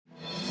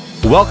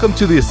Welcome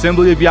to the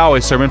Assembly of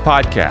Yahweh Sermon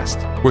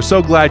Podcast. We're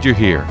so glad you're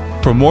here.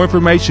 For more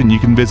information, you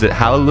can visit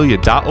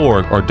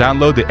hallelujah.org or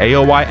download the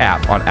AOY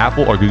app on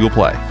Apple or Google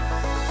Play.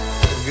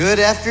 Good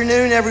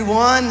afternoon,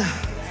 everyone.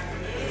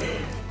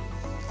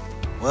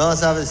 Well,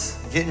 as I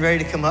was getting ready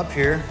to come up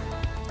here,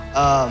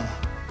 I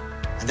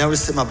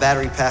noticed that my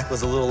battery pack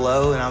was a little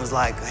low, and I was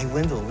like, hey,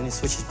 Wendell, when you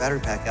switch his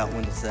battery pack out,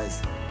 Wendell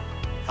says,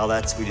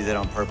 we do that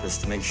on purpose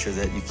to make sure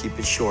that you keep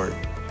it short.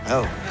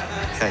 Oh,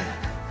 okay,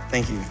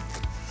 thank you.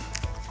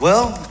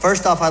 Well,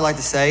 first off, I'd like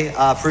to say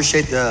I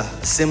appreciate the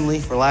assembly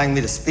for allowing me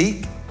to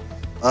speak.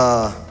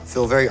 I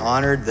feel very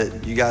honored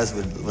that you guys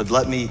would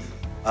let me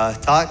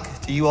talk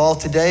to you all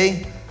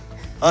today.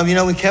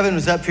 When Kevin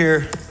was up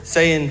here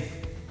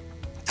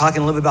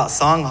talking a little bit about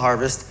Song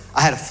Harvest, I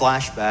had a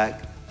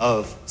flashback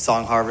of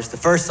Song Harvest, the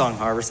first Song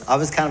Harvest. I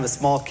was kind of a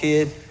small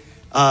kid,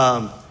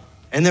 and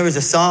there was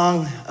a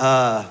song,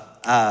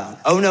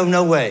 Oh No,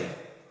 No Way,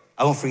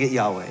 I Won't Forget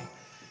Yahweh.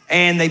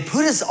 And they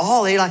put us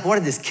all, they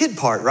wanted this kid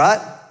part, right?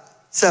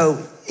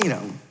 So,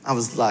 I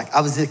was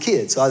a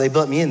kid, so they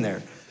put me in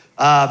there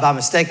by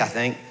mistake, I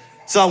think.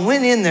 So I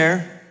went in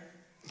there,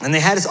 and they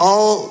had us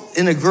all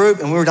in a group,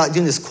 and we were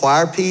doing this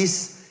choir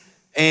piece.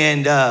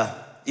 And,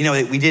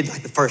 we did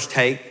the first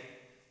take,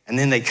 and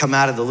then they come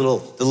out of the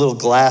little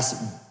glass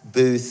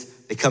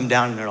booth. They come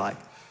down, and they're like,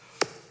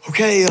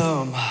 okay,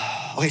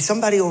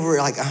 somebody over,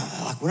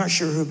 we're not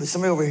sure who, but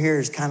somebody over here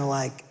is kind of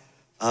a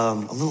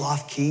little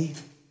off key.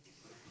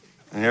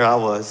 And there I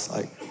was,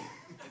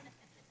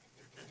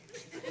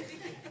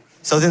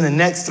 So then the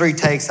next 3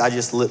 takes, I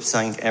just lip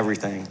synced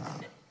everything.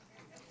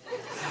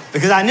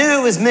 Because I knew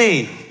it was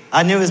me.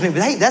 But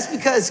hey, that's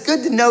because it's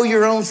good to know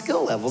your own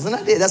skill levels. And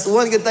I did. That's the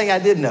one good thing I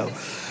did know.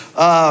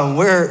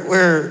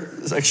 We're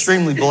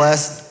extremely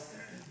blessed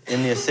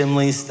in the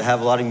assemblies to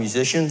have a lot of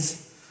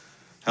musicians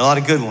and a lot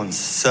of good ones.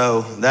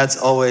 So that's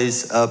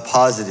always a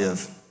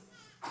positive.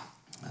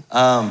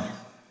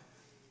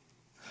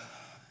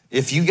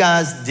 If you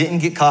guys didn't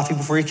get coffee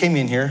before you came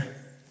in here,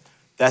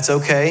 that's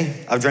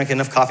okay. I've drank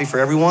enough coffee for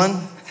everyone.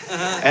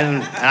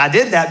 And I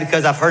did that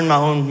because I've heard my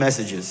own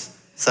messages.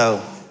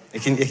 So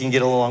it can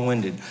get a little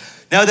long-winded.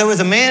 Now, there was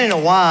a man and a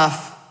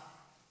wife,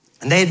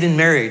 and they had been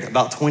married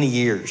about 20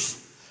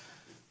 years.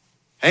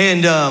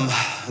 And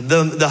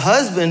the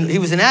husband, he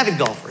was an avid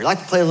golfer. He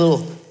liked to play a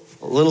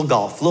little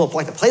golf,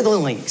 like to play the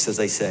links, as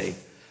they say.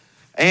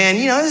 And,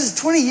 this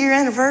is 20-year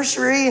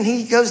anniversary, and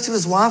he goes to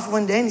his wife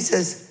one day, and he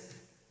says,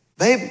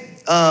 babe,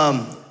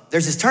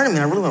 there's this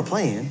tournament I really want to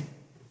play in.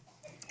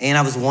 And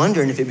I was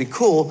wondering if it'd be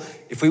cool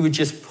if we would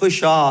just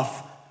push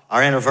off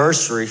our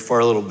anniversary for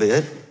a little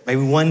bit,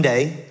 maybe one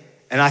day,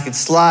 and I could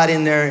slide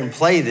in there and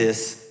play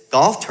this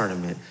golf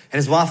tournament. And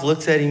his wife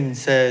looks at him and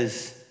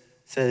says,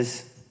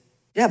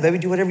 yeah, baby,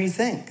 do whatever you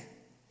think.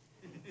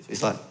 So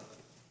he's like,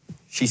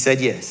 she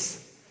said yes.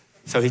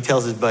 So he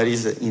tells his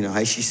buddies that,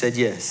 hey, she said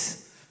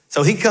yes.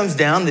 So he comes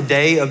down the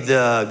day of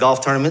the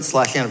golf tournament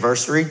 /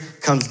 anniversary,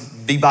 comes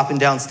bebopping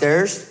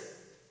downstairs,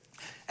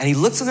 and he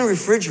looks in the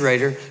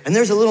refrigerator, and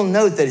there's a little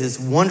note that his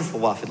wonderful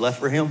wife had left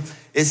for him.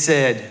 It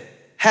said,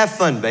 have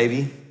fun,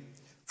 baby.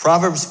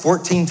 Proverbs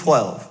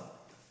 14:12.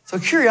 So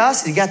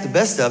curiosity got the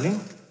best of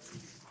him.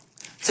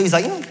 So he's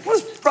like, what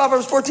does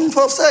Proverbs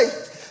 14:12 say?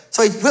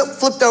 So he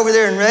flipped over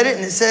there and read it,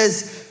 and it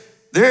says,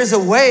 there is a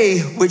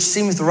way which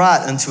seemeth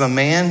right unto a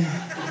man,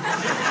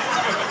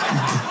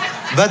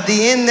 but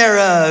the end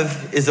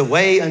thereof is a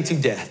way unto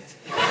death.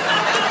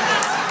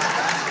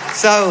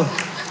 So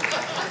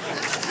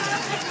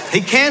he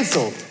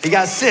canceled. He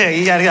got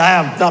sick.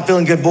 I'm not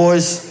feeling good,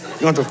 boys.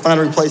 You want to find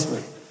a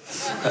replacement.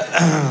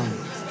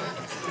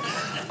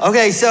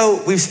 Okay,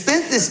 so we've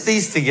spent this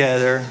feast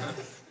together,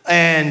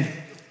 and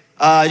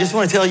I just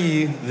want to tell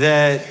you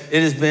that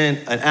it has been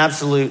an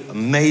absolute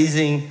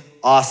amazing,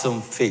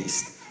 awesome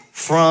feast.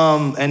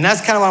 And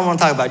that's kind of what I want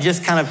to talk about,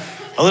 just kind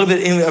of a little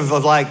bit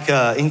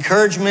of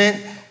encouragement,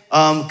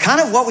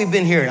 kind of what we've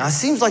been hearing. It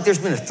seems like there's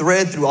been a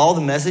thread through all the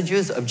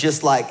messages of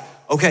just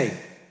okay,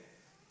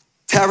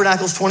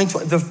 Tabernacles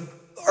 2020, the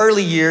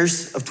early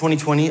years of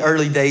 2020,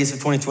 early days of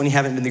 2020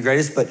 haven't been the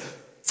greatest, but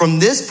from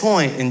this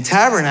point in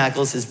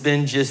Tabernacles has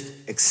been just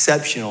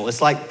exceptional.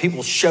 It's like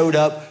people showed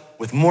up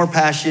with more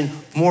passion,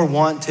 more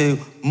want to,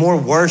 more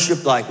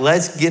worship,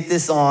 let's get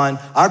this on.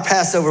 Our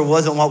Passover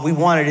wasn't what we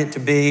wanted it to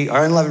be,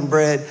 our unleavened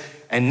bread,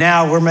 and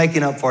now we're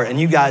making up for it, and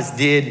you guys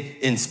did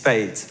in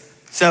spades.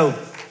 So,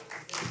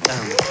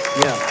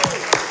 yeah.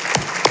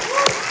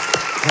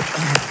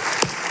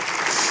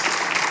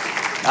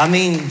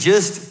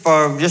 Just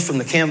from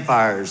the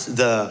campfires,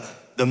 the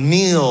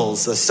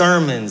meals, the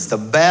sermons, the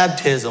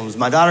baptisms.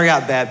 My daughter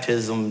got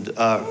baptized.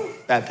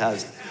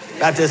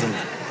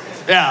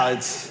 Yeah,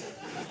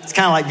 it's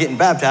kind of like getting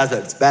baptized,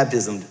 but it's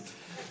baptismed.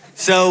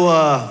 So,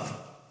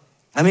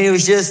 it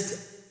was just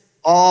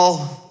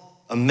all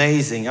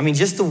amazing.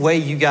 Just the way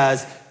you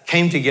guys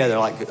came together,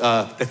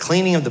 the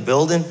cleaning of the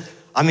building.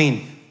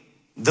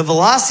 The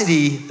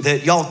velocity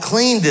that y'all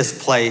cleaned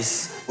this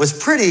place was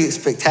pretty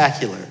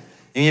spectacular.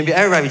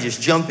 Everybody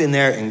just jump in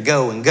there and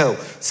go and go.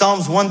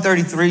 Psalms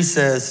 133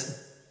 says,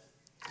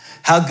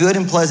 How good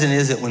and pleasant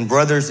is it when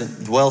brothers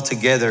dwell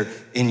together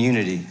in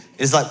unity.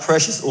 It is like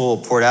precious oil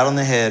poured out on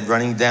the head,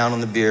 running down on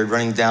the beard,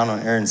 running down on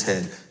Aaron's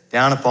head,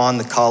 down upon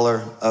the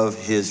collar of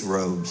his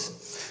robes.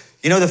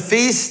 You know, the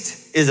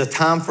feast is a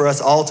time for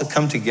us all to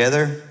come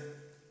together.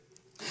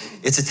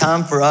 It's a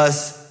time for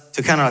us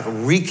to kind of like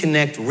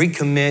reconnect,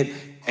 recommit,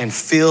 and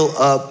fill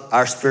up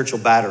our spiritual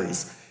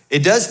batteries.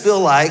 It does feel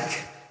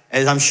like,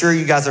 as I'm sure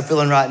you guys are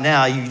feeling right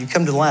now, you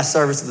come to the last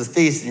service of the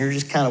feast and you're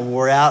just kind of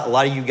wore out. A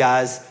lot of you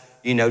guys,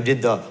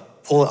 did the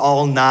pull it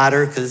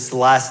all-nighter because it's the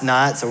last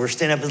night, so we're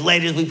staying up as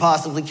late as we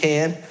possibly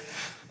can.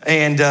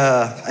 And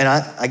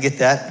I get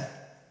that.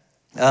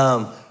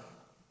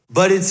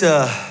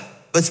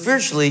 But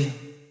spiritually,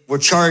 we're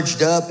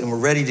charged up and we're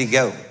ready to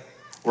go.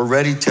 We're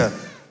ready to,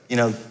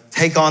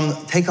 take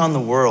on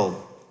the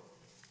world.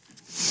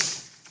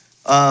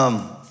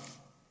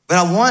 But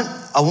I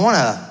want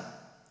to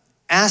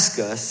ask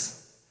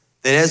us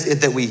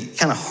that we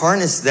kind of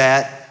harness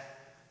that,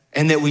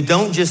 and that we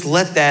don't just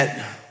let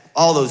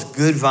all those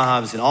good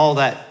vibes and all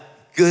that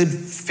good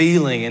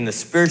feeling and the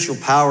spiritual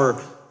power,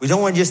 we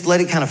don't want to just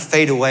let it kind of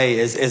fade away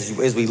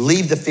as we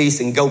leave the feast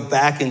and go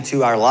back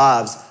into our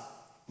lives,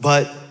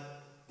 but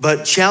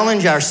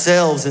challenge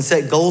ourselves and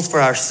set goals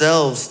for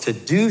ourselves to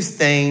do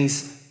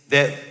things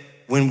that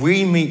when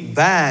we meet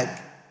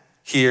back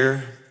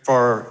here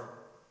for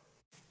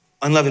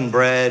unleavened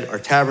bread or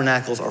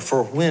tabernacles or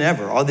for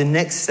whenever, or the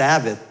next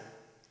Sabbath,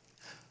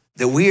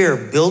 that we are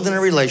building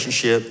a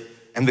relationship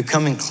and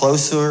becoming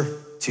closer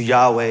to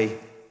Yahweh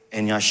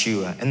and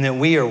Yeshua. And that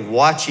we are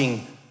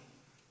watching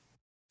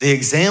the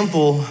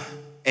example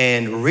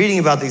and reading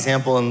about the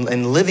example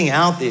and living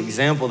out the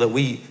example that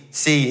we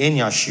see in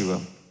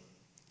Yeshua.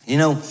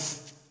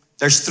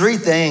 There's three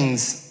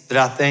things that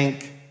I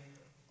think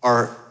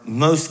are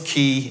most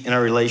key in a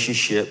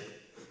relationship.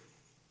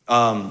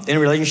 In a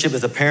relationship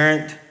as a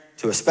parent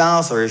to a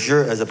spouse, or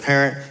as a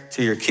parent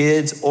to your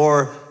kids,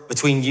 or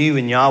between you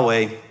and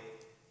Yahweh,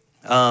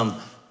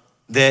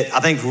 that I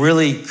think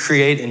really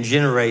create and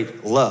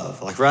generate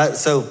love. Right?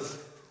 So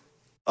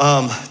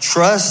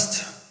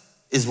trust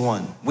is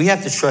one. We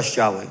have to trust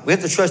Yahweh. We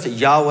have to trust that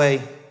Yahweh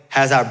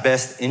has our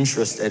best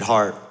interest at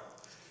heart.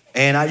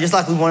 And it's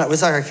like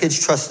our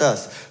kids trust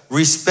us.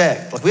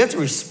 Respect. We have to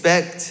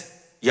respect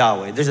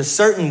Yahweh. There's a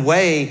certain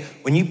way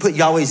when you put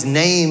Yahweh's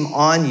name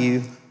on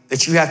you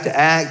that you have to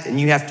act and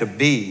you have to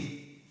be.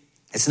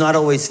 It's not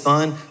always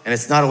fun and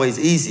it's not always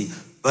easy,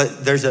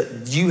 but there's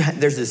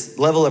this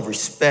level of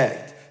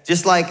respect.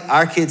 Just like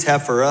our kids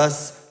have for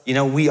us, we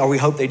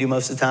hope they do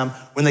most of the time.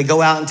 When they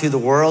go out into the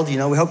world, we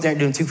hope they aren't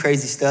doing too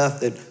crazy stuff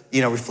that,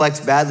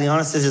 reflects badly on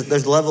us.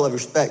 There's a level of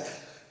respect.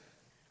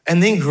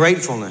 And then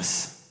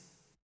gratefulness.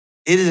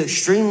 It is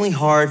extremely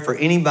hard for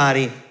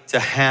anybody to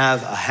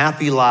have a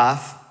happy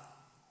life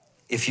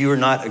if you are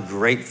not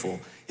grateful.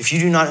 If you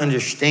do not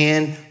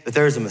understand that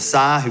there is a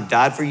Messiah who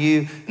died for you,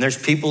 and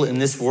there's people in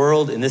this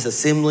world, in this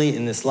assembly,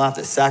 in this life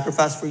that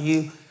sacrificed for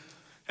you,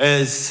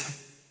 as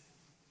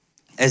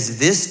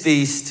this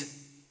feast,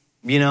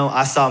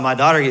 I saw my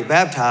daughter get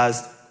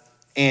baptized,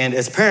 and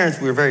as parents,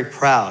 we were very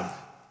proud.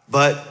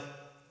 But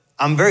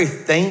I'm very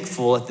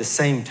thankful at the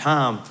same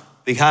time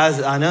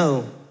because I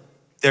know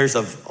there's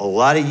a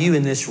lot of you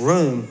in this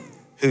room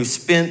who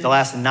spent the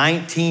last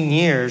 19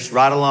 years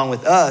right along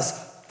with us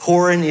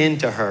pouring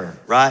into her,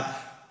 right?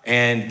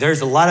 And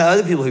there's a lot of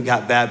other people who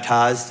got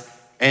baptized,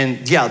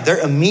 and their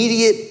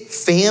immediate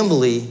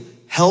family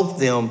helped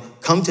them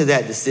come to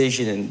that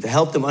decision and to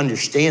help them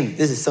understand that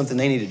this is something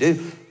they need to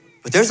do.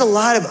 But there's a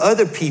lot of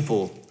other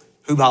people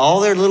who, by all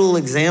their little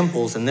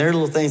examples and their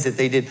little things that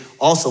they did,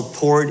 also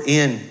poured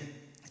in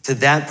to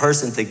that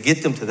person to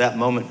get them to that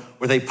moment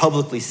where they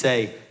publicly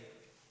say,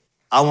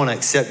 I want to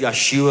accept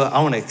Yeshua.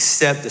 I want to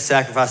accept the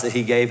sacrifice that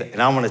he gave,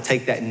 and I want to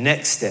take that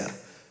next step.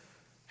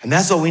 And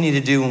that's what we need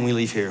to do when we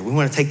leave here. We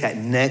want to take that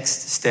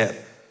next step.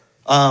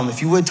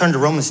 If you would turn to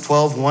Romans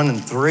 12, 1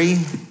 and 3.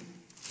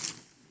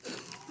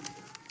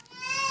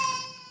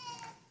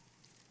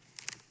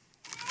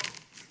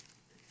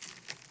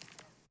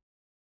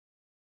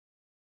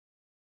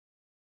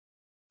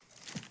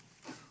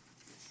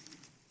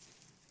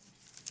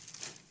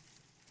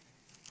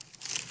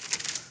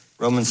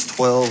 Romans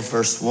 12,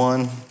 verse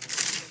 1. It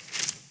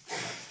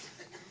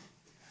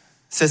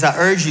says, I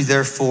urge you,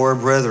 therefore,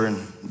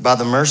 brethren, by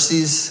the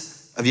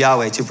mercies of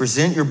Yahweh, to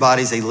present your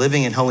bodies a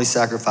living and holy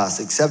sacrifice,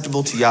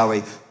 acceptable to Yahweh,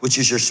 which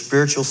is your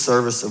spiritual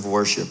service of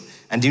worship.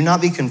 And do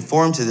not be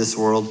conformed to this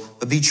world,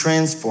 but be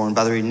transformed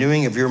by the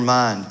renewing of your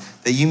mind,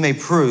 that you may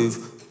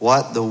prove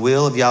what the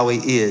will of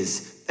Yahweh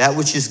is, that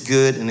which is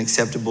good and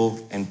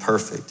acceptable and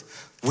perfect.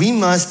 We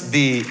must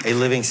be a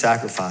living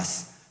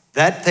sacrifice.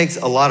 That takes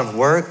a lot of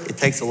work. It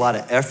takes a lot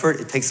of effort.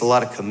 It takes a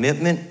lot of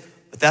commitment,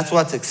 but that's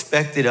what's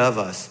expected of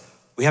us.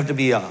 We have to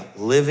be a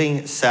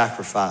living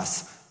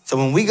sacrifice. So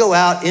when we go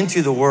out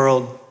into the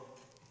world,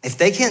 if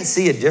they can't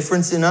see a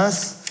difference in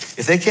us,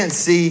 if they can't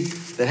see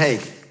that,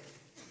 hey,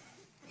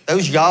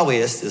 those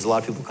Yahwehists, as a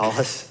lot of people call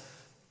us,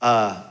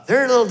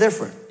 they're a little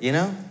different,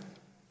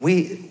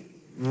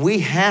 We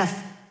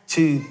have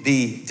to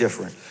be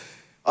different.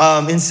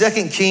 In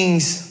 2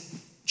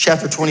 Kings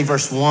chapter 20,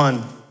 verse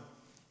 1,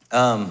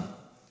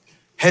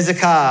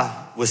 Hezekiah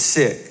was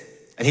sick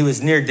and he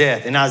was near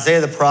death. And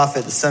Isaiah the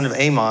prophet, the son of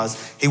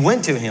Amoz, he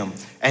went to him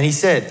and he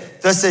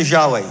said, thus says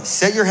Yahweh,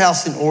 set your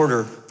house in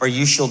order, for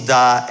you shall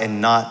die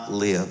and not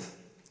live.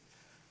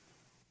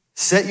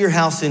 Set your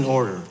house in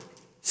order.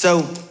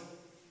 So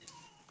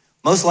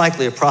most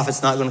likely a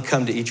prophet's not going to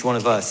come to each one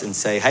of us and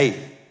say,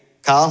 hey,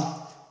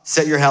 Kyle,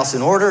 set your house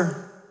in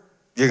order,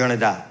 you're going to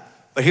die.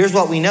 But here's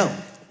what we know.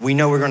 We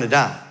know we're going to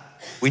die.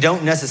 We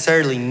don't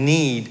necessarily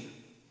need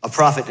a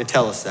prophet to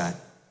tell us that.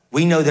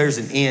 We know there's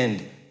an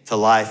end to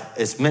life.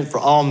 It's meant for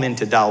all men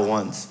to die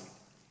once.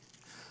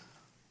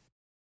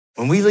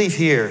 When we leave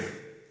here,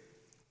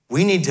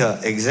 we need to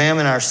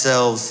examine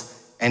ourselves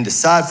and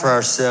decide for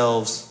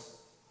ourselves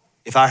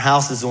if our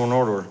house is in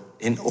order.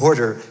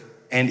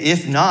 And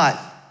if not,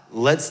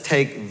 let's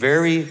take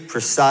very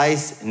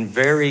precise and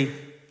very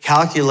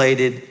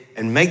calculated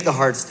and make the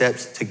hard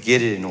steps to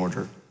get it in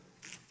order.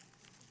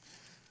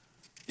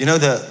 You know,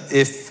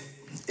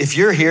 if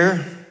you're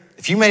here,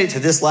 if you made it to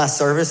this last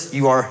service,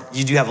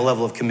 you do have a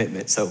level of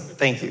commitment, so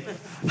thank you.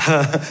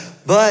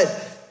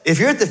 But if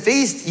you're at the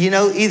feast, you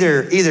know,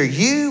 either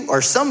you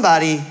or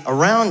somebody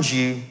around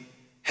you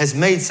has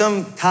made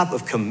some type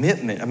of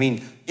commitment. I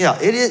mean, yeah,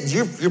 it is.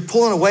 You're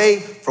pulling away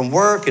from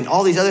work and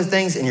all these other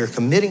things and you're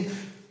committing.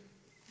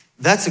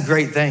 That's a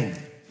great thing.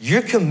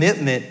 Your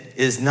commitment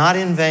is not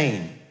in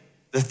vain.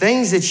 The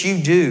things that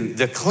you do,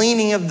 the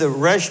cleaning of the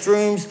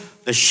restrooms,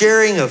 the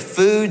sharing of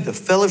food, the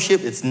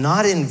fellowship, it's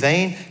not in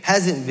vain,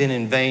 hasn't been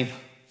in vain.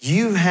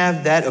 You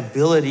have that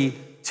ability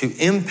to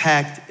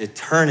impact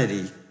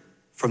eternity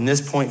from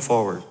this point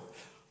forward.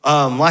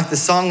 Like the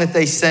song that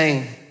they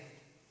sang,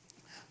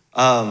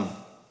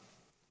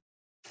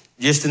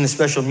 just in the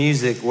special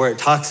music where it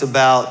talks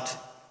about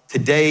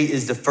today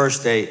is the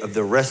first day of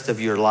the rest of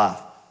your life.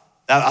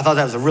 I thought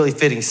that was a really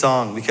fitting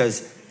song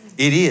because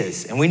it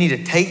is. And we need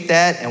to take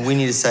that and we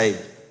need to say,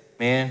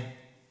 man,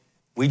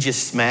 we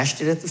just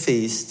smashed it at the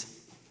feast.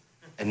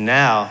 And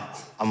now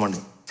I'm going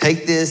to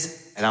take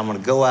this and I'm going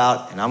to go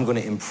out and I'm going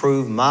to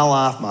improve my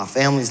life, my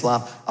family's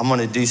life. I'm going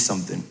to do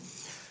something.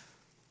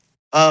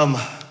 I'm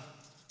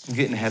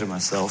getting ahead of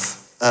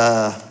myself.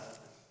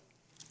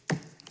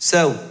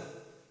 So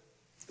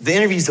the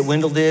interviews that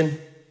Wendell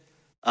did,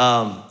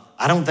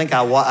 I don't think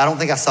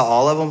I saw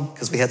all of them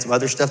because we had some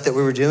other stuff that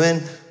we were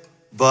doing,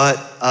 but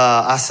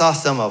I saw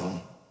some of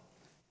them.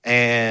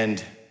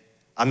 And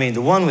I mean,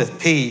 the one with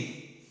Pete,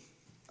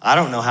 I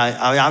don't know how,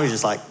 I was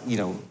just like, you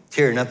know,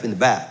 tearing up in the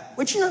back,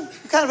 which, you know,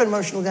 I'm kind of an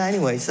emotional guy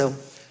anyway. So,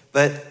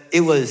 but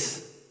it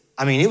was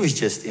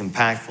just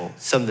impactful.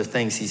 Some of the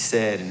things he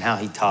said and how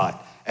he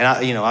taught. And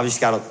I've just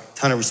got a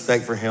ton of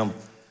respect for him.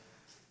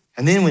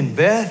 And then when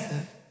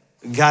Beth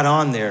got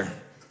on there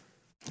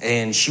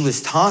and she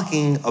was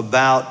talking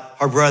about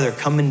her brother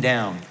coming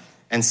down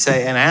and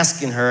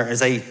asking her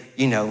as they,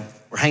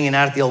 were hanging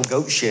out at the old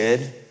goat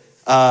shed,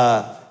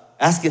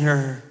 asking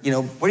her,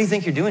 what do you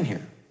think you're doing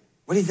here?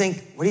 What do you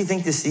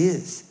think this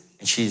is?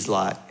 And she's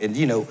like, and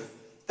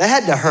that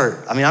had to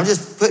hurt. I mean, I'm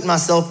just putting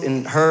myself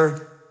in her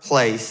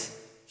place.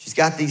 She's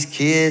got these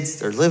kids,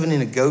 they're living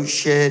in a goat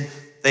shed.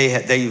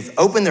 They've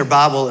opened their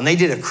Bible and they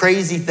did a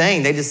crazy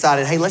thing. They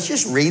decided, hey, let's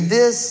just read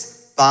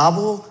this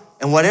Bible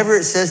and whatever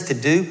it says to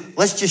do,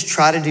 let's just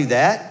try to do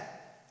that.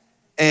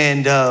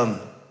 And,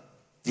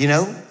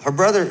 her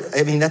brother,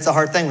 that's a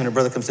hard thing when her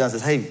brother comes down and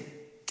says, hey,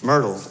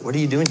 Myrtle, what are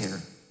you doing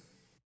here?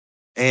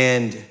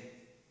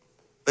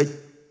 But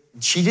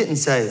she didn't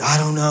say, I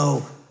don't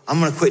know, I'm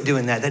gonna quit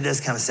doing that. That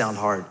does kind of sound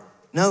hard.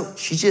 No,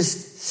 she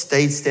just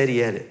stayed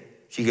steady at it.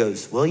 She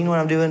goes, well, you know what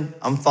I'm doing?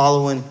 I'm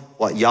following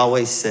what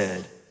Yahweh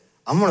said.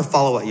 I'm gonna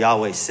follow what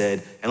Yahweh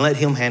said and let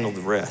him handle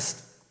the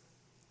rest.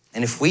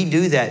 And if we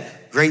do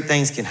that, great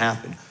things can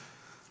happen.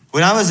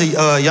 When I was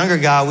a younger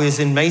guy, we was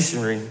in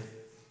masonry,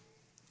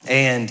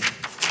 and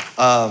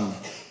I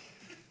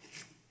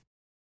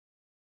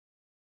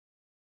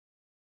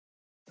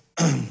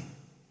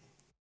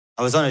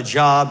was on a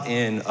job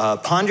in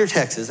Ponder,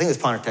 Texas. I think it was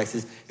Ponder,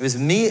 Texas. It was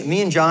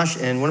me and Josh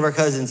and one of our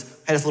cousins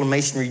had this little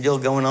masonry deal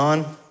going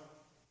on.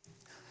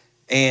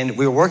 And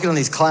we were working on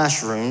these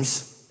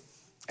classrooms,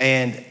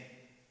 and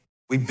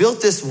we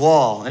built this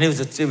wall, and it was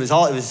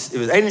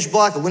 8-inch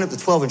block. It went up to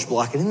 12-inch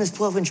block, and in this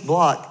 12-inch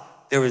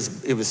block, it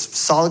was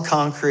solid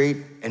concrete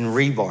and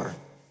rebar.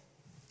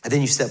 And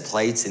then you set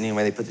plates, and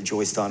anyway, they put the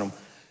joist on them.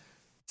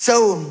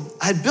 So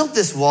I had built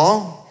this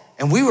wall,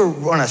 and we were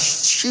on a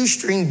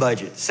shoestring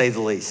budget, to say the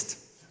least.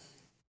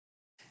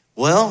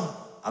 Well,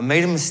 I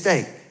made a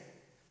mistake.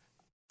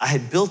 I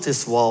had built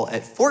this wall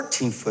at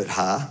 14 foot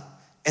high,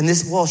 and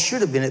this wall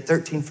should have been at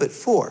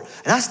 13'4".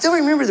 And I still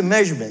remember the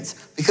measurements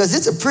because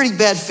it's a pretty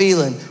bad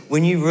feeling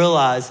when you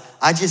realize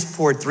I just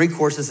poured 3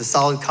 courses of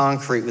solid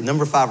concrete with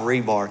number 5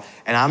 rebar,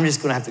 and I'm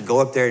just gonna have to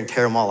go up there and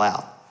tear them all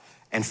out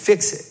and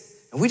fix it.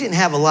 And we didn't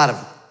have a lot of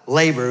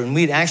labor, and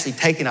we'd actually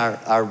taken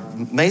our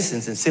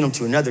masons and sent them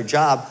to another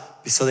job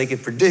so they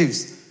could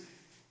produce.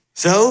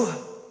 So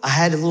I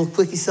had a little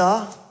quickie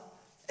saw,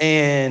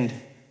 and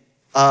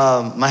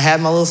I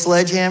had my little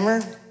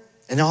sledgehammer,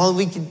 and all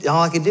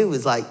I could do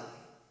was like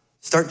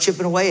start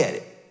chipping away at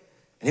it.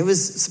 And it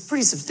was a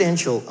pretty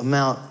substantial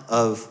amount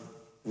of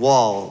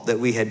wall that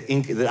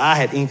I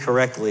had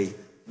incorrectly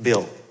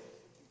built.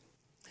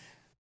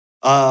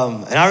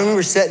 And I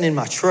remember sitting in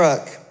my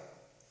truck,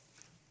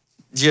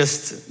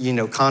 just,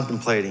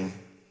 contemplating,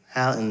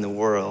 how in the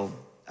world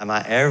am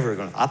I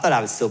ever I thought I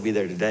would still be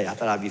there today. I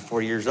thought I'd be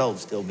 40 years old,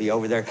 still be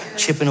over there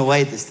chipping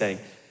away at this thing.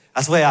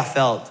 That's the way I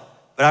felt.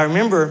 But I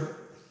remember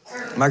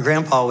my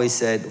grandpa always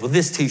said, well,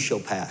 this too shall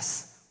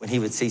pass. When he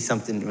would see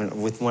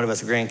something with one of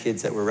us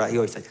grandkids that were right, he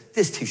always said,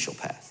 this too shall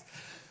pass.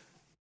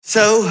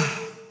 So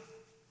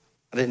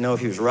I didn't know if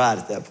he was right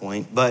at that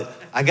point, but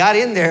I got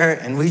in there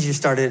and I just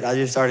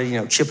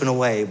started, chipping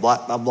away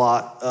block by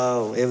block.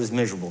 Oh, it was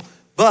miserable.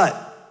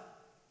 But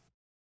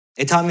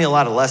it taught me a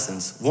lot of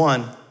lessons.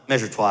 One,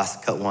 measure twice,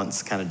 cut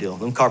once kind of deal.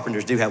 Them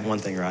carpenters do have one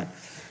thing right.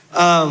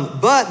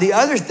 But the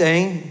other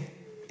thing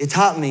it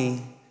taught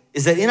me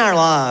is that in our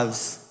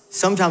lives,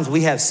 sometimes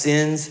we have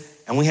sins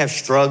and we have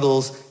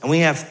struggles and we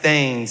have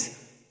things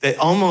that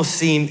almost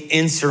seem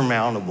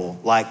insurmountable.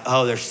 Like,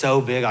 oh, they're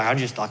so big. I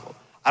don't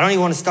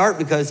even want to start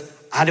because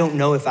I don't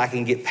know if I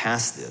can get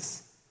past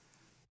this.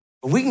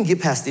 But we can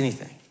get past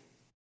anything.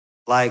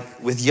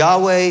 Like with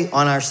Yahweh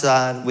on our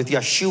side, with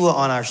Yeshua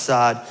on our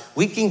side,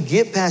 we can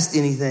get past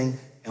anything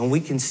and we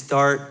can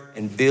start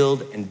and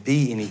build and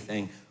be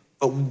anything.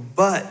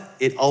 But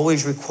it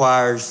always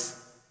requires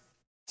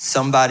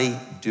somebody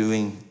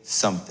doing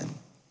something.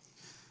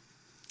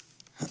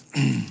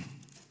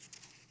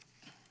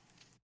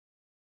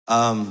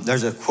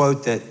 There's a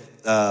quote that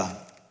I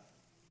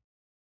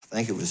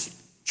think it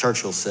was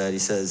Churchill said. He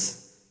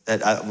says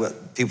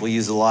that people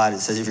use a lot. It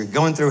says, if you're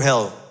going through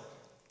hell,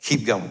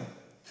 keep going.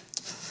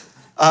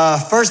 1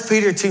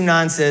 Peter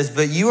 2:9 says,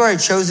 but you are a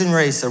chosen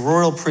race, a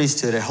royal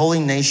priesthood, a holy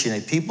nation,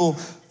 a people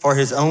for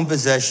his own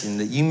possession,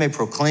 that you may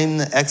proclaim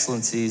the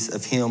excellencies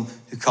of him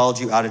who called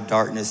you out of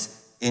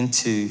darkness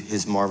into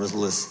his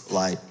marvelous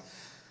light.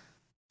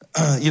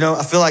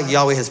 I feel like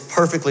Yahweh has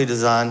perfectly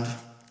designed,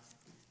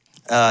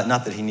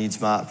 not that he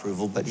needs my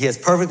approval, but he has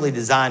perfectly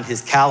designed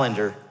his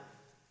calendar.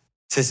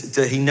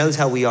 He knows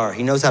how we are.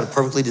 He knows how to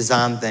perfectly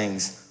design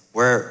things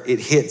where it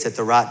hits at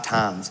the right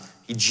times.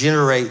 He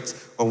generates,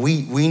 or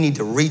we need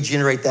to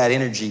regenerate that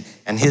energy,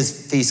 and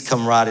his feasts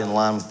come right in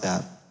line with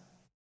that.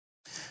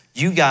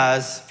 You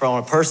guys,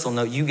 on a personal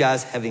note, you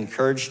guys have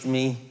encouraged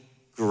me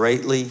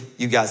greatly.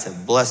 You guys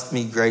have blessed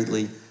me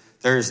greatly.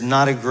 There is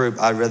not a group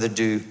I'd rather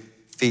do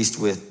feast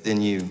with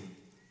than you.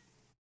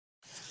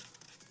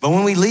 But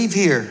when we leave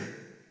here,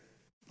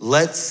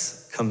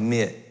 let's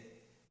commit.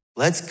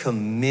 Let's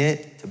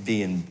commit to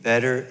being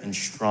better and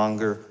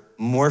stronger,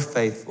 more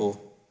faithful,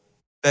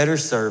 better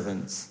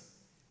servants,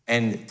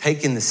 and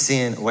taking the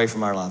sin away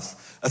from our lives.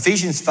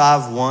 Ephesians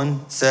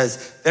 5:1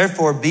 says,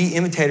 therefore be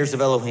imitators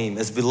of Elohim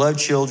as beloved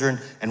children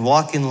and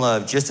walk in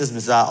love, just as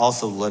Messiah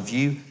also loved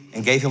you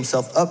and gave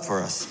himself up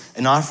for us,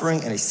 an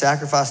offering and a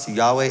sacrifice to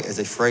Yahweh as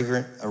a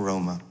fragrant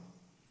aroma.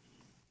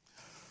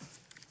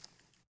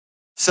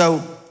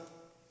 So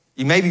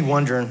you may be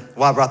wondering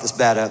why I brought this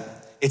bat up.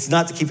 It's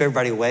not to keep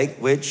everybody awake,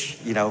 which,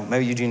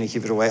 maybe you do need to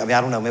keep it awake.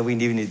 I don't know, maybe we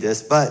do need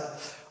this, but,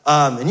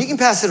 and you can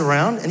pass it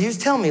around and you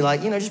just tell me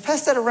just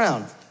pass that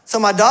around. So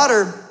my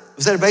daughter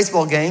was at a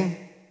baseball game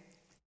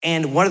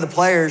and one of the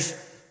players,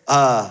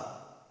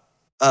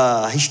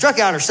 he struck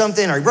out or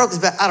something, or he broke his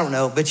bat, I don't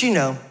know, but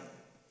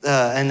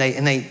and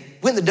they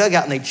went in the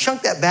dugout and they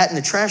chunked that bat in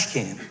the trash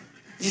can.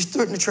 They just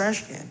threw it in the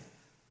trash can.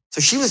 So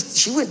she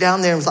went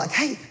down there and was like,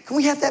 hey, can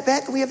we have that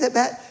bat? Can we have that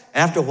bat?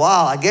 And after a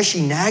while, I guess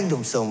she nagged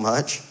them so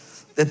much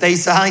that they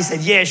finally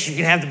said, yes, you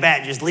can have the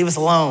bat, just leave us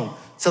alone.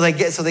 So they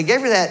gave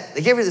her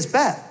this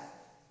bat.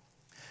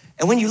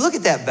 And when you look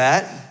at that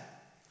bat,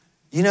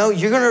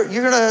 you're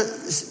gonna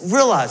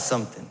realize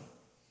something.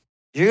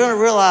 You're gonna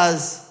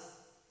realize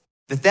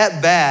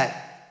that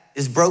bat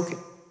is broken,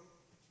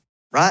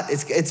 right?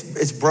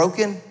 It's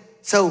broken.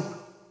 So,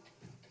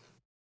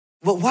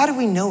 but why do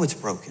we know it's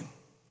broken?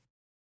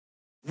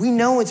 We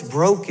know it's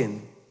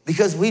broken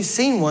because we've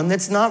seen one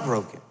that's not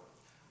broken.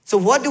 So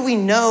what do we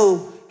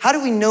know? How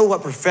do we know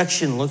what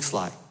perfection looks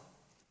like?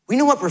 We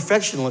know what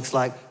perfection looks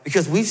like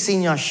because we've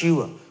seen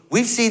Yeshua.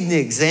 We've seen the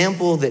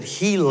example that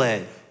he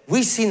led.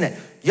 We've seen that.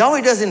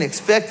 Yahweh doesn't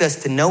expect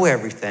us to know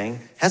everything.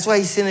 That's why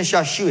he sent us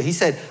Yeshua. He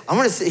said, I'm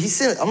going to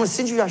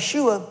send you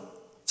Yeshua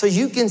so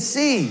you can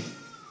see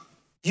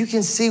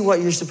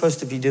what you're supposed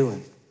to be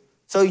doing.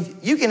 So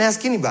you can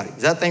ask anybody,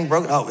 is that thing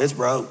broken? Oh, it's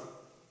broke.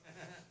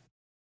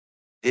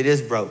 It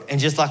is broke. And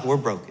just like we're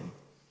broken.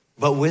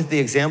 But with the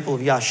example of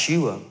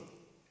Yeshua,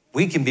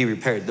 we can be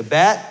repaired. The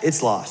bat,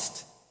 it's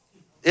lost.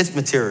 It's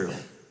material.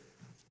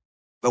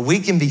 But we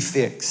can be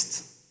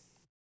fixed.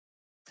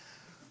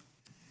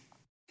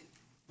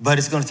 But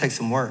it's going to take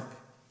some work.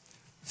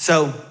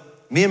 So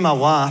me and my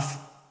wife,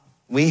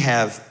 we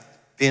have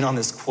been on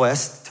this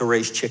quest to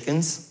raise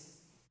chickens.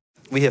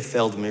 We have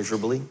failed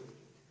miserably.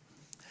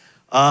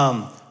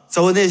 So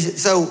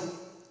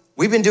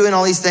we've been doing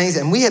all these things,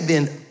 and we have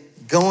been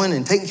going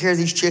and taking care of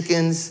these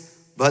chickens,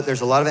 but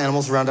there's a lot of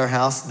animals around our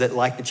house that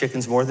like the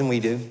chickens more than we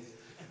do.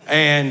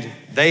 And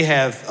they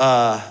have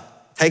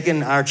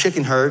taken our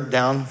chicken herd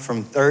down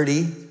from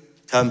 30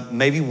 to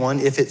maybe 1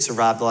 if it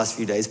survived the last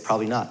few days.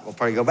 Probably not. We'll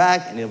probably go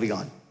back and it'll be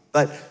gone.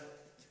 But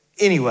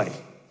anyway,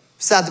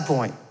 beside the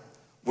point,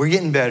 we're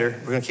getting better.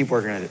 We're gonna keep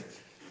working at it.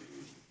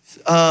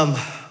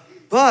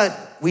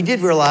 But we did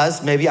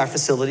realize maybe our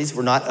facilities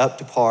were not up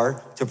to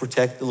par to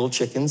protect the little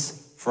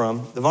chickens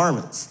from the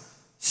varmints.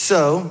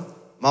 So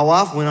my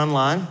wife went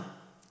online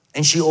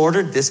and she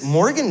ordered this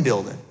Morgan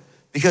building,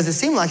 because it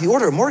seemed like you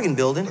order a Morgan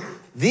building,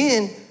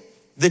 then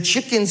the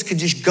chickens could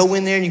just go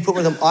in there and you put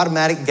one of them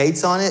automatic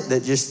gates on it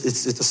that just,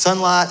 it's the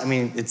sunlight. I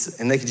mean,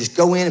 and they could just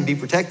go in and be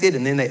protected,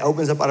 and then they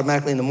opens up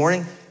automatically in the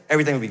morning.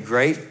 Everything would be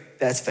great.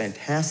 That's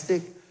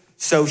fantastic.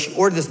 So she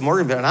ordered this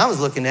Morgan building, and I was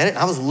looking at it, and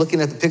I was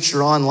looking at the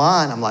picture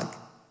online. I'm like,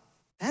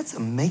 that's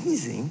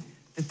amazing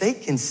that they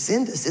can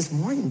send us this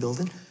Morgan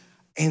building,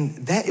 and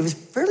that it was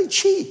fairly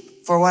cheap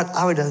for what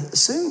I would have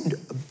assumed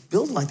a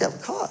building like that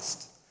would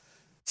cost.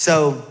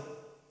 So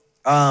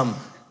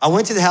I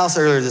went to the house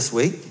earlier this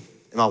week,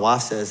 and my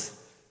wife says,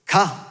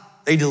 Kyle,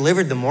 they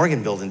delivered the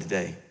Morgan building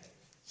today.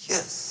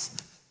 Yes,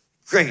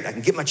 great, I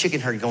can get my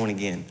chicken herd going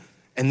again.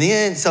 And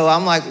then, so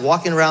I'm like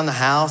walking around the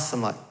house,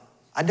 I'm like,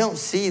 I don't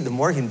see the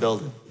Morgan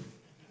building.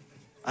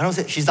 I don't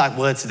see it. She's like,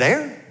 well, it's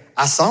there.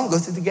 I saw him go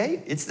through the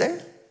gate, it's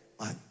there.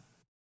 Like,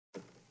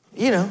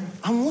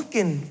 I'm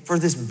looking for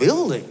this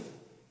building.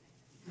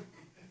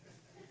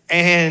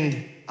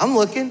 And I'm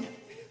looking,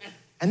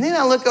 and then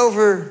I look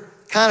over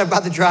kind of by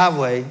the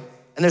driveway, and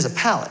there's a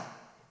pallet.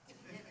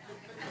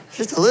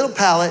 Just a little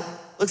pallet.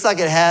 Looks like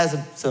it has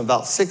some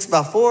about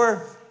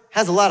 6x4,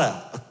 has a lot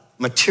of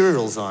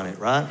materials on it,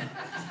 right?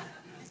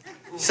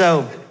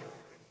 So,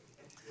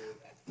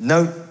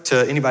 note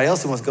to anybody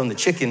else who wants to go in the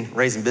chicken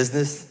raising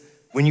business,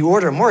 when you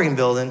order a Morgan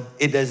building,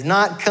 it does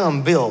not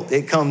come built.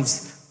 It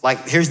comes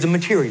like, here's the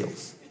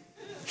materials.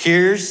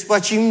 Here's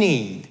what you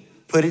need.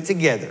 Put it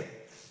together.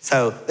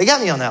 So they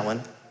got me on that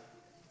one.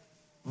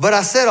 But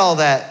I said all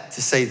that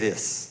to say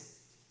this.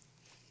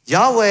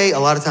 Yahweh a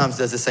lot of times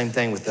does the same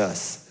thing with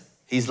us.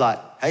 He's like,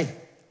 hey,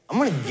 I'm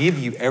gonna give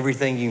you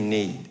everything you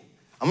need.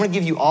 I'm gonna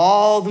give you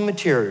all the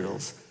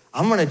materials.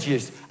 I'm gonna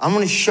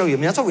show you. I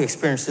mean, that's what we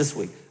experienced this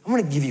week. I'm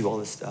gonna give you all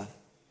this stuff.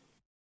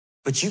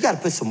 But you gotta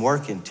put some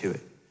work into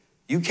it.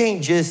 You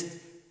can't just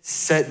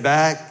sit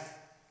back,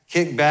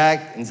 kick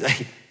back, and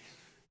say,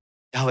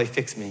 Yahweh,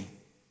 fix me.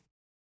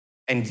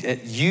 And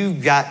you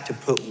got to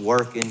put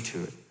work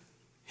into it.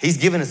 He's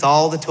given us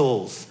all the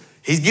tools.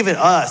 He's given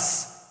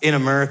us in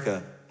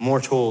America more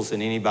tools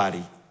than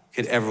anybody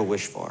could ever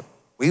wish for.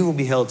 We will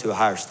be held to a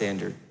higher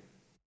standard.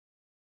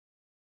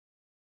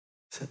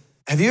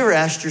 Have you ever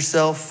asked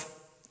yourself,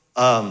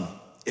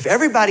 if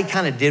everybody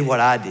kind of did what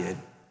I did,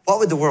 what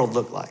would the world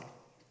look like?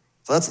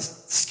 So that's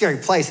a scary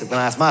place when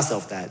I ask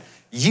myself that.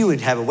 You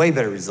would have a way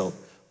better result.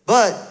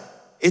 But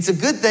it's a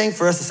good thing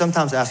for us to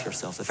sometimes ask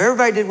ourselves, if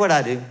everybody did what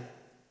I do,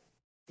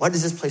 what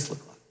does this place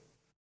look like?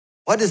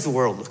 What does the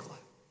world look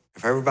like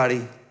if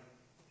everybody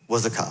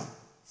was a cop?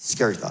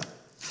 Scary thought.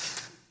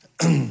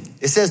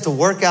 It says to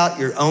work out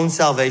your own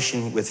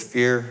salvation with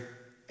fear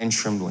and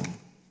trembling.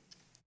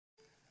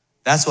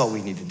 That's what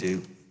we need to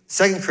do.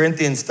 2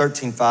 Corinthians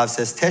 13:5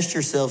 says, test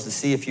yourselves to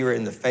see if you are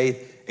in the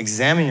faith.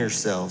 Examine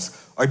yourselves.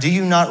 Or do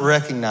you not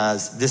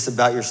recognize this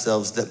about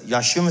yourselves, that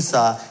Yeshua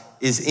Messiah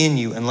is in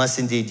you, unless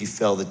indeed you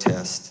fail the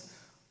test?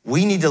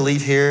 We need to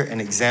leave here and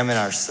examine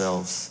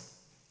ourselves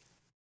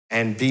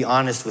and be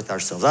honest with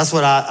ourselves. That's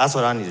what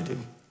I need to do.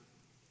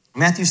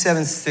 Matthew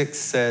 7:6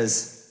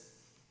 says,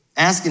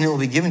 ask and it will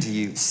be given to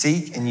you.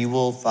 Seek and you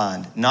will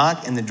find.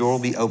 Knock and the door will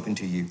be open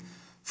to you.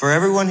 For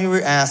everyone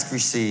who asks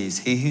receives.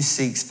 He who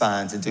seeks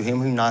finds. And to him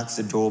who knocks,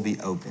 the door will be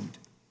opened.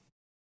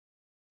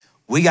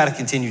 We got to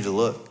continue to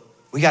look.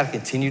 We got to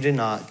continue to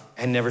knock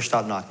and never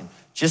stop knocking.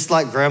 Just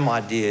like Grandma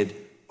did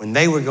when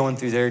they were going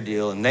through their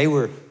deal and they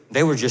were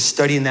just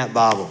studying that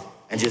Bible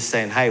and just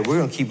saying, hey, we're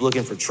going to keep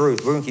looking for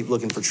truth. We're going to keep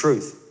looking for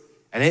truth.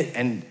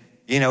 And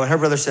her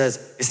brother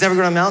says, it's never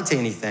going to amount to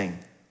anything.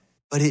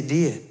 But it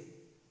did.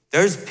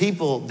 There's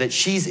people that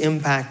she's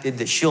impacted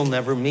that she'll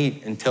never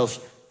meet until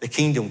the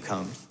kingdom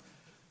comes.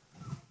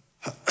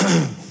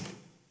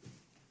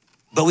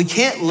 But we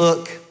can't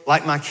look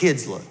like my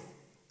kids look.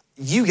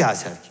 You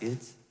guys have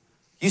kids.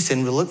 You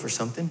send them to look for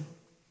something.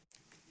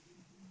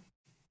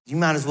 You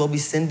might as well be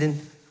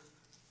sending,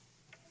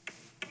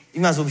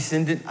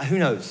 who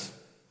knows,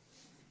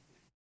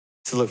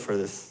 to look for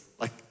this.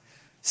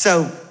 This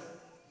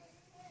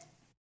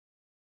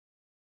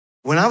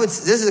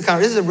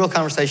is a real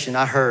conversation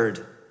I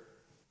heard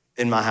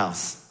in my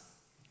house.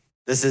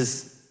 This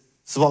is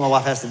what my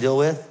wife has to deal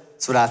with.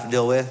 It's what I have to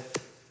deal with.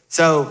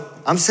 So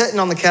I'm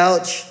sitting on the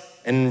couch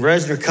and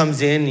Resner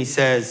comes in and he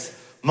says,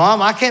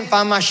 Mom, I can't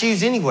find my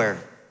shoes anywhere.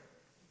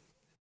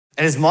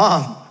 And his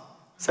mom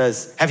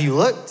says, have you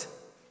looked?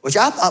 Which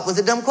I thought was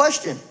a dumb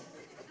question.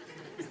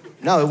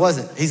 No, it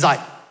wasn't. He's like,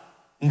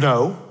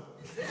 no.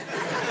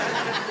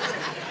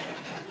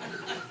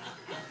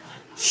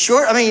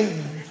 Shortly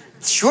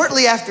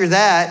after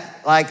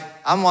that,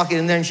 I'm walking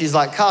in there and she's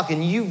like, Kyle,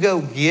 can you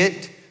go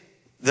get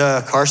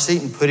the car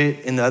seat and put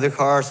it in the other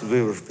car? So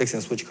we were fixing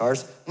to switch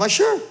cars. I'm like,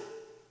 sure.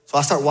 So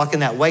I start walking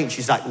that way and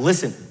she's like,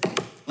 listen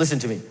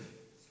to me.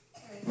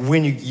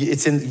 When you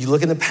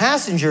look in the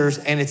passengers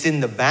and it's in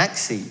the back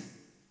seat.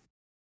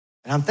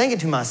 And I'm thinking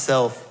to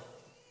myself,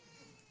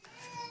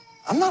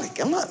 I'm not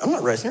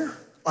Resner.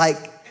 Like,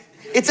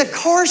 it's a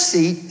car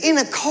seat in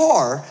a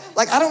car.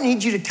 Like, I don't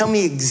need you to tell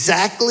me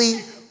exactly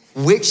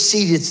which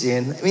seat it's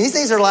in. I mean, these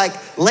things are like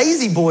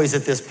lazy boys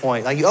at this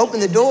point. Like, you open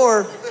the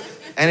door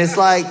and it's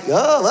like,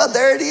 oh, well,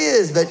 there it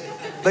is.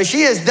 But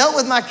she has dealt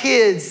with my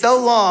kids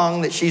so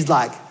long that she's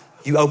like,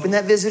 you open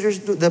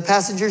the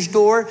passenger's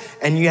door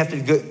and you have to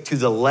go to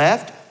the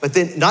left, but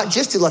then not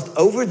just to the left,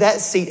 over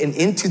that seat and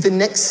into the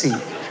next seat.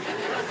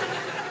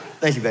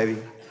 Thank you, baby.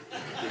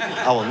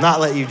 I will not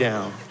let you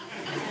down.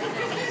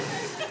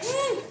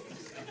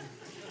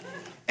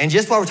 And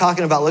just while we're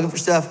talking about looking for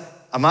stuff,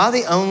 am I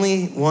the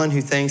only one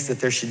who thinks that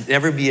there should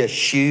never be a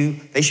shoe?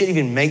 They shouldn't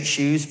even make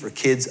shoes for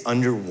kids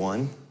under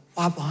 1.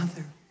 Why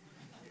bother?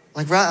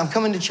 Like, right, I'm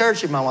coming to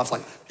church and my wife's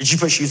like, did you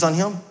put shoes on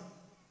him?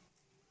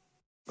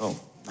 Oh,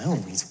 no,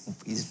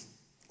 he's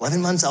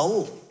 11 months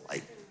old.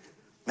 Like,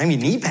 maybe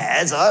knee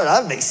pads, oh,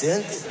 that makes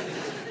sense.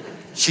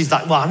 She's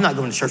like, well, I'm not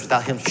going to church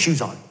without him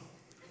shoes on.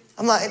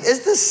 I'm like,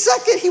 it's the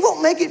second he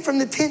won't make it from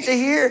the tent to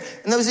here,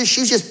 and those his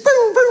shoes just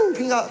boom,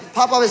 boom,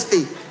 pop off his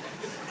feet.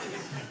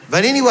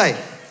 But anyway,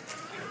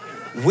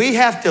 we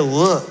have to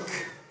look.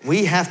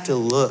 We have to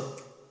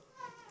look.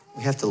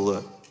 We have to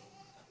look.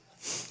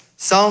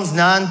 Psalms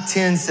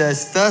 9:10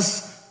 says,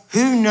 thus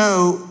who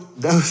know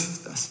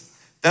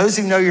those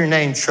who know your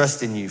name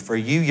trust in you, for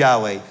you,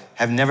 Yahweh,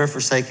 have never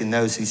forsaken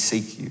those who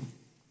seek you.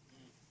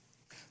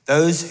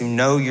 Those who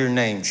know your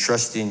name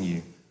trust in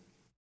you.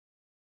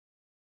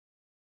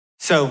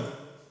 So,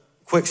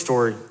 quick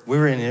story. We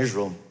were in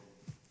Israel.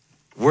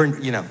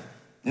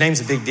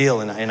 Name's a big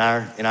deal in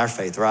our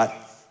faith, right?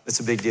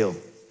 It's a big deal.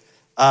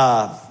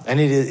 And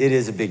it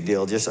is a big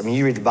deal.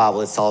 You read the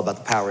Bible, it's all about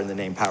the power in the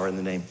name, power in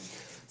the name.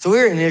 So we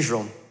were in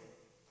Israel,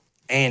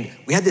 and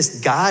we had this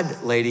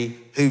guide lady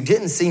who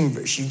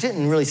she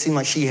didn't really seem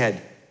like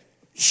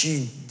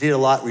she did a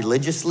lot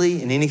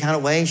religiously in any kind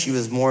of way. She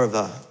was more of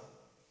a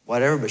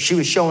whatever, but she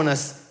was showing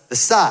us the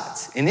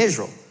sights in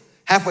Israel.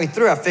 Halfway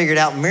through, I figured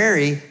out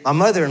Mary, my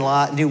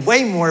mother-in-law, knew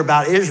way more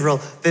about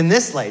Israel than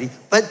this lady,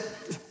 but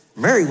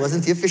Mary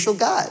wasn't the official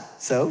guide,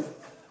 so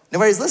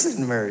nobody's listening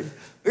to Mary.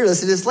 We were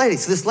listening to this lady.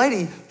 So this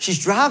lady, she's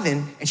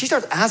driving, and she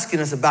starts asking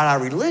us about our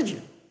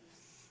religion.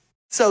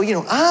 So,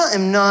 I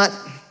am not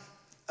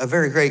a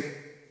very great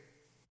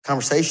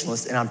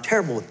conversationalist, and I'm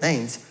terrible with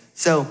names.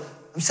 So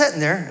I'm sitting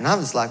there, and I'm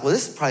just like, well,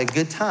 this is probably a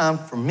good time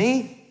for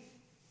me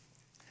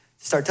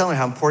to start telling her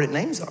how important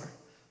names are.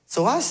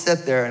 So I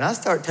sit there, and I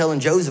start telling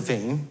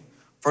Josephine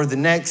for the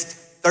next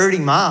 30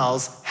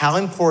 miles how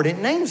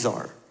important names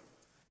are.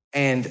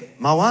 And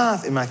my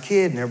wife and my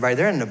kid and everybody,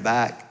 they're in the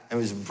back. It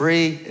was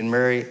Bree and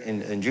Mary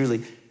and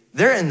Julie.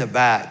 They're in the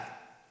back.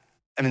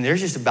 They're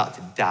just about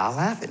to die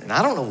laughing. And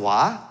I don't know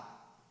why.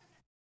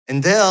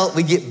 Until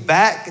we get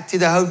back to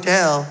the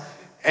hotel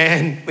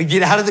and we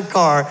get out of the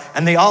car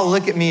and they all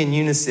look at me in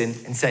unison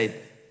and say,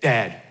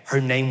 Dad, her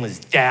name was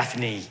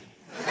Daphne.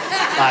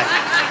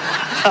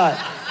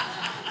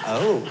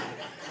 Oh.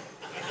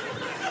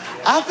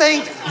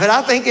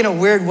 I think in a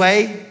weird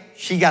way,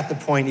 she got the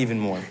point even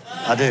more.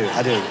 I do.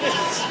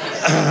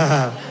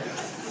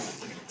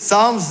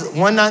 Psalms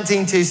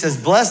 119:2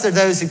 says, blessed are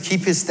those who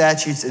keep his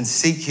statutes and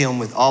seek him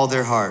with all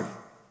their heart.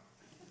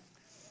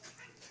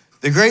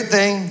 The great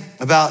thing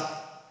about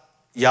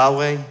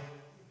Yahweh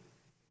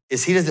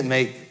is he doesn't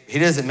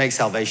make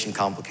salvation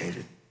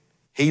complicated.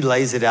 He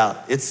lays it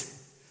out.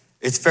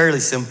 It's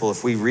fairly simple.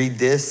 If we read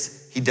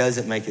this, he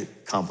doesn't make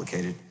it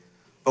complicated.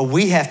 But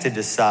we have to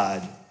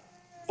decide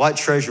what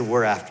treasure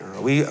we're after.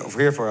 Are we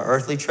here for an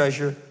earthly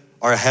treasure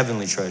or a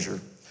heavenly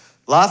treasure?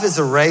 Life is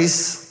a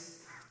race,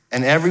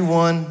 and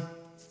everyone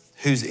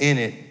who's in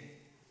it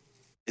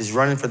is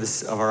running for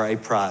a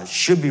prize,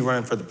 should be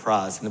running for the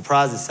prize, and the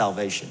prize is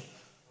salvation.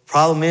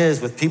 Problem is,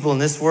 with people in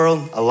this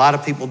world, a lot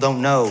of people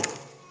don't know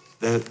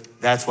that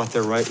that's what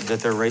they're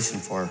racing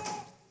for.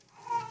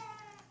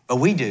 But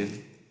we do.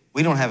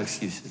 We don't have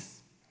excuses.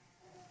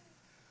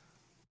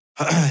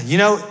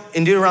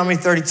 In Deuteronomy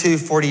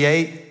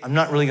 32:48, I'm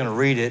not really going to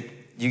read it.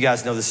 You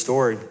guys know the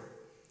story.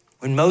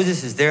 When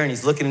Moses is there and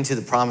he's looking into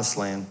the promised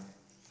land,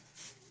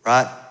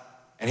 right?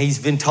 And he's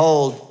been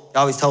told,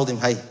 always told him,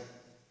 hey,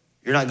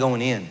 you're not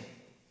going in.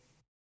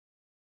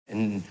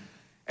 And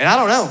I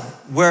don't know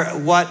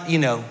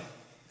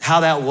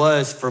how that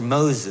was for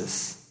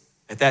Moses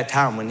at that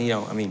time when,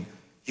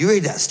 you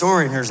read that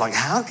story and there's like,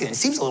 it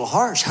seems a little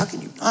harsh. How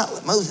can you not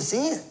let Moses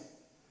in?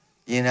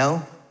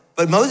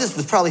 But Moses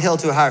was probably held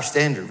to a higher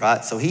standard,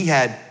 right? So he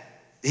had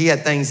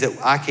things that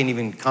I can't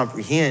even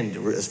comprehend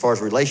as far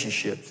as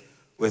relationships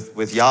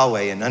with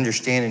Yahweh and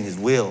understanding his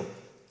will.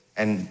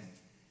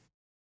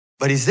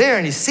 But he's there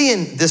and he's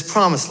seeing this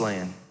promised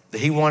land that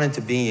he wanted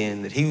to be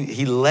in, that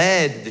he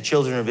led the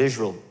children of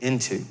Israel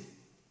into.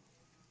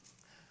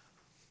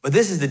 But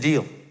this is the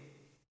deal.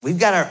 We've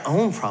got our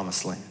own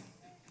promised land.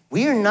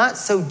 We are not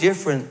so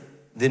different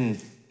than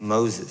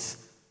Moses.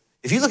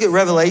 If you look at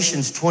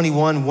Revelations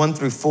 21,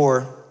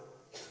 1-4,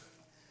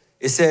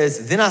 it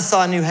says, "Then I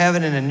saw a new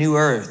heaven and a new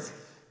earth.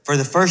 For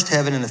the first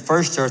heaven and the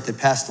first earth had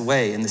passed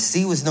away, and the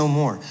sea was no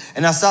more.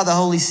 And I saw the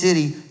holy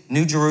city,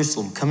 New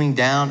Jerusalem, coming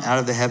down out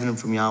of the heaven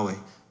from Yahweh,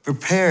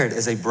 prepared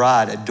as a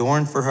bride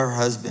adorned for her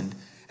husband.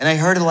 And I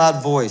heard a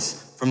loud voice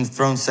from the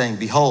throne saying,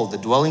 Behold, the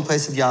dwelling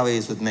place of Yahweh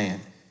is with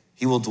man.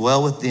 He will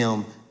dwell with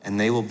them, and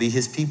they will be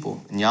his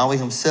people. And Yahweh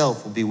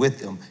himself will be with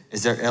them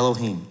as their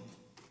Elohim.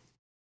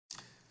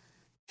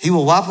 He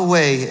will wipe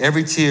away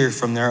every tear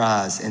from their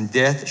eyes, and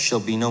death shall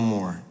be no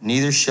more.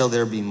 Neither shall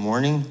there be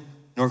mourning,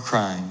 nor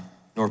crying,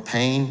 nor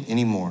pain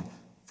anymore,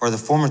 for the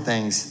former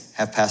things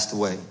have passed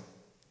away."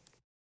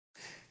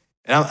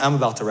 And I'm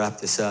about to wrap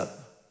this up.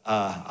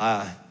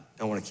 I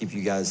don't want to keep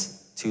you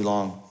guys too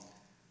long.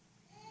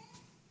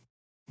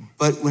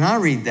 But when I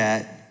read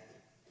that,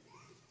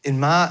 in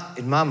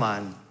my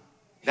mind,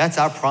 that's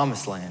our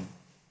promised land.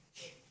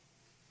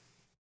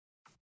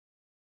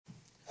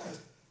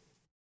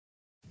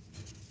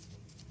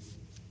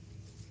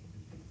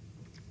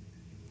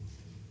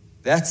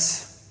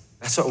 That's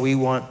what we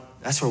want.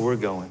 That's where we're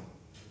going.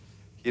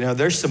 You know,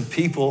 there's some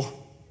people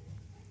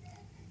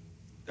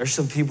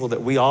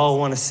that we all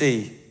want to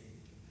see.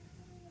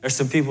 There's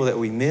some people that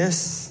we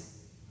miss,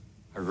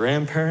 our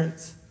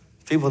grandparents,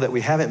 people that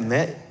we haven't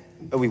met,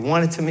 but we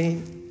wanted to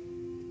meet,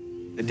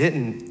 that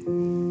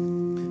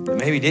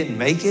maybe didn't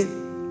make it.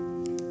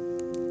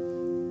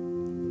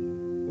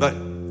 But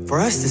for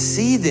us to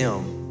see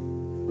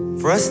them,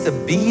 for us to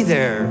be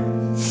there,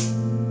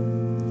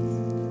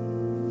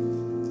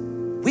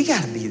 we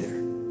got to be there.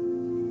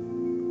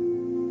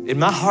 In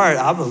my heart,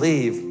 I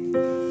believe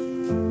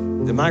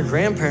that my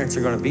grandparents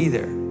are going to be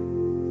there.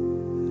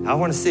 I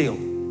want to see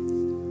them.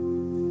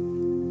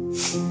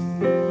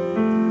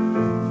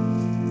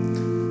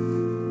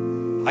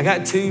 I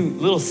got 2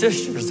 little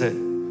sisters that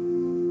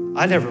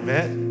I never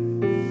met.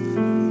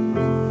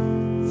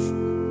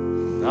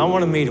 I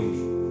want to meet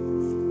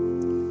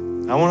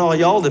them. I want all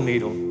y'all to meet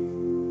them.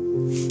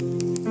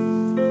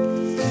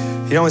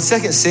 You know, in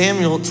 2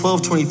 Samuel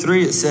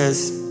 12:23, it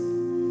says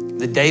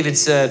that David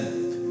said,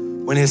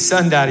 when his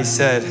son died, he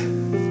said,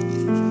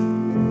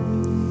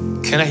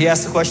 he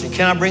asked the question,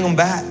 can I bring him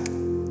back?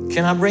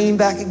 Can I bring him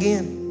back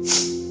again?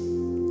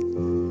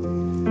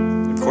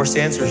 Of course,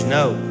 the answer is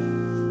no.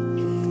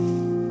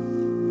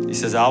 He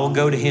says, I will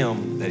go to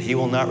him, that he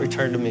will not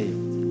return to me.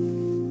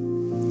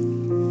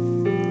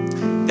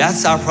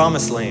 That's our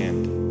promised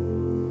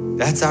land.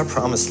 That's our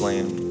promised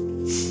land.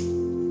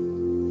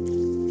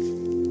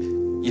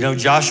 You know,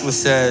 Joshua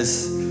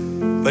says,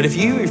 but if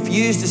you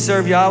refuse to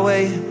serve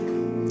Yahweh,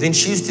 then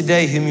choose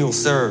today whom you will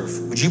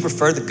serve. Would you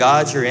prefer the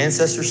gods your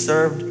ancestors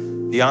served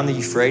beyond the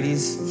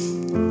Euphrates?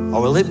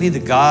 Or will it be the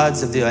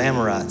gods of the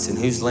Amorites in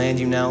whose land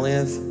you now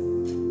live?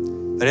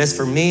 But as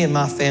for me and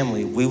my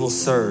family, we will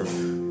serve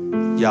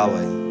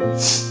Yahweh.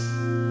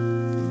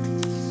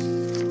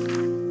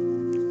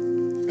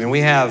 And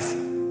we have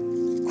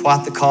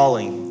quite the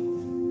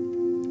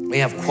calling. We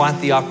have quite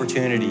the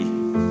opportunity,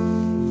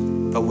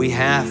 but we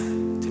have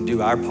to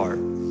do our part.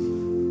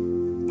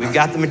 We've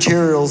got the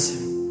materials,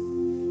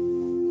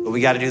 but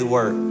we got to do the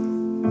work.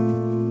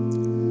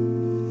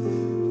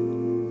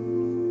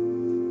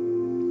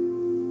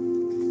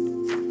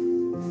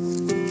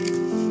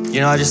 You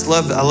know, I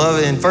love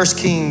it in 1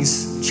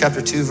 Kings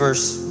chapter 2,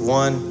 verse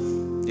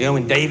 1. You know,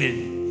 when David,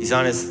 he's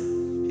on his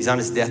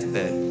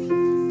deathbed,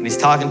 and he's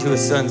talking to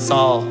his son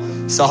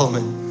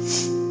Solomon.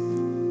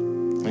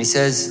 And he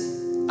says,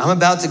 I'm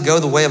about to go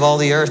the way of all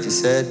the earth, he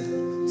said.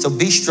 So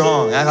be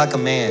strong, act like a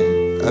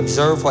man.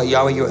 Observe what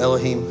Yahweh your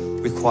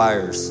Elohim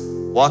requires.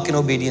 Walk in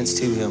obedience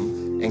to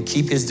him and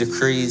keep his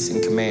decrees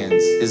and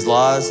commands, his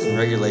laws and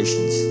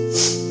regulations.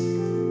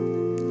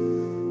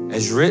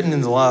 As written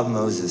in the law of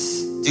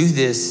Moses, do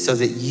this so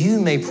that you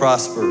may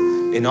prosper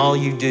in all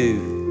you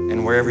do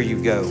and wherever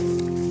you go.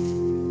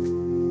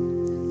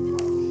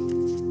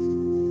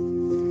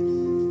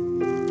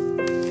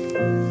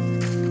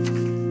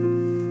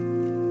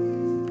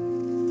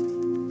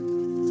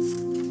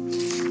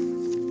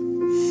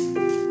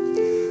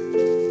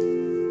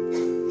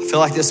 I feel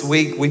like this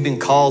week we've been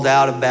called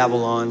out of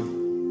Babylon,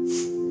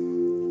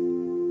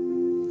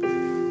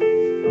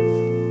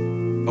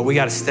 but we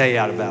got to stay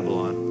out of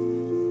Babylon.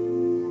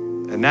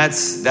 And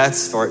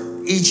that's for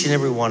each and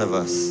every one of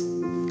us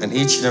and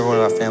each and every one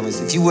of our families.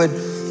 If you would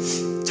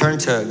turn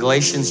to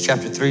Galatians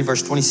chapter 3,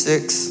 verse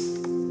 26.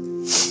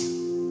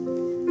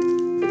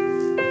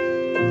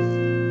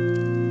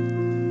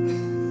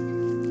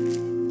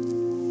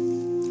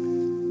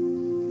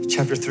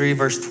 Chapter 3,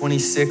 verse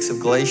 26 of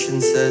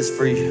Galatians says,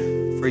 For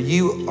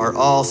you are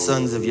all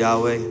sons of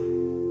Yahweh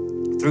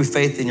through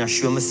faith in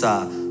Yeshua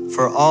Messiah.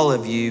 For all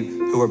of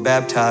you who are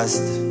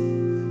baptized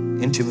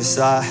into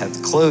Messiah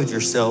have clothed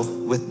yourself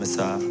with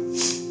Messiah.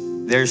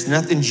 There is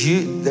neither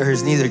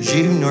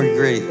Jew nor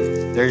Greek.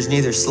 There is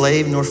neither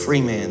slave nor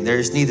free man. There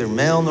is neither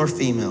male nor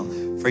female.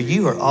 For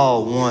you are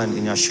all one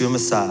in Yeshua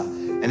Messiah.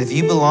 And if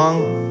you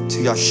belong to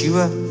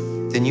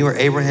Yeshua, then you are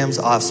Abraham's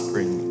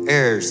offspring,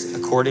 heirs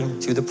according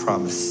to the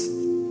promise.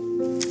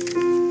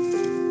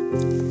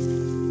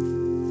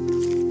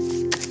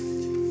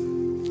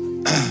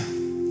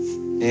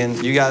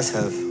 And you guys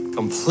have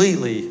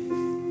completely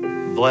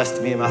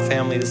blessed me and my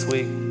family this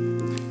week.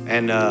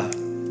 And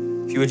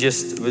if you would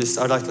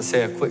I'd like to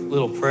say a quick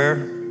little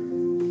prayer.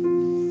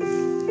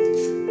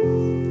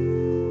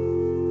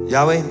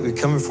 Yahweh, we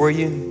come before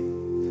you,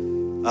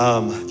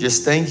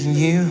 just thanking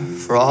you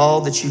for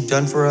all that you've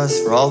done for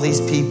us, for all these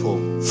people.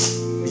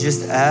 We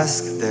just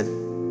ask that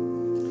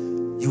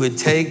you would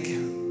take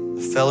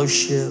the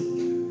fellowship,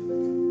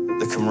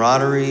 the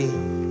camaraderie,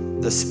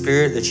 the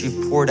spirit that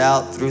you've poured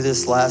out through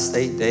this last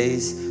 8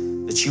 days,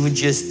 that you would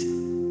just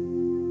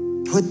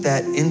put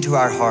that into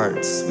our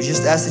hearts. We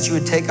just ask that you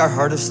would take our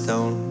heart of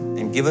stone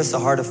and give us a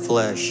heart of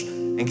flesh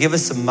and give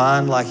us a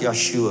mind like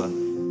Yeshua.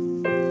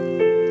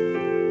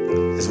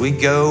 As we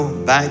go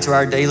back to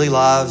our daily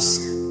lives,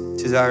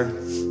 to our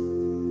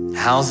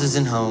houses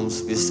and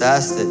homes, we just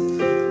ask that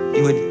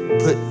you would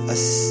put a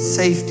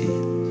safety.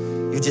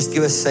 You would just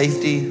give us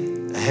safety,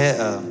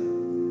 a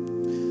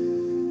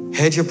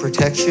hedge of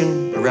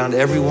protection around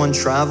everyone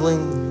traveling,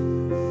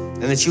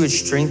 and that you would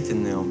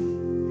strengthen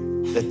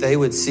them, that they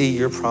would see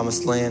your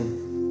promised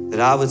land, that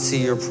I would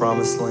see your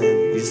promised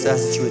land. We just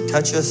ask that you would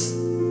touch us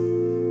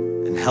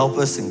and help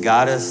us and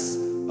guide us.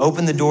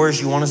 Open the doors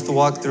you want us to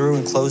walk through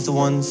and close the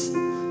ones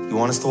you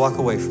want us to walk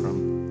away from.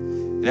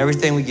 And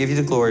everything, we give you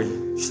the glory.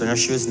 In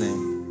Yeshua's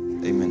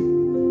name, amen.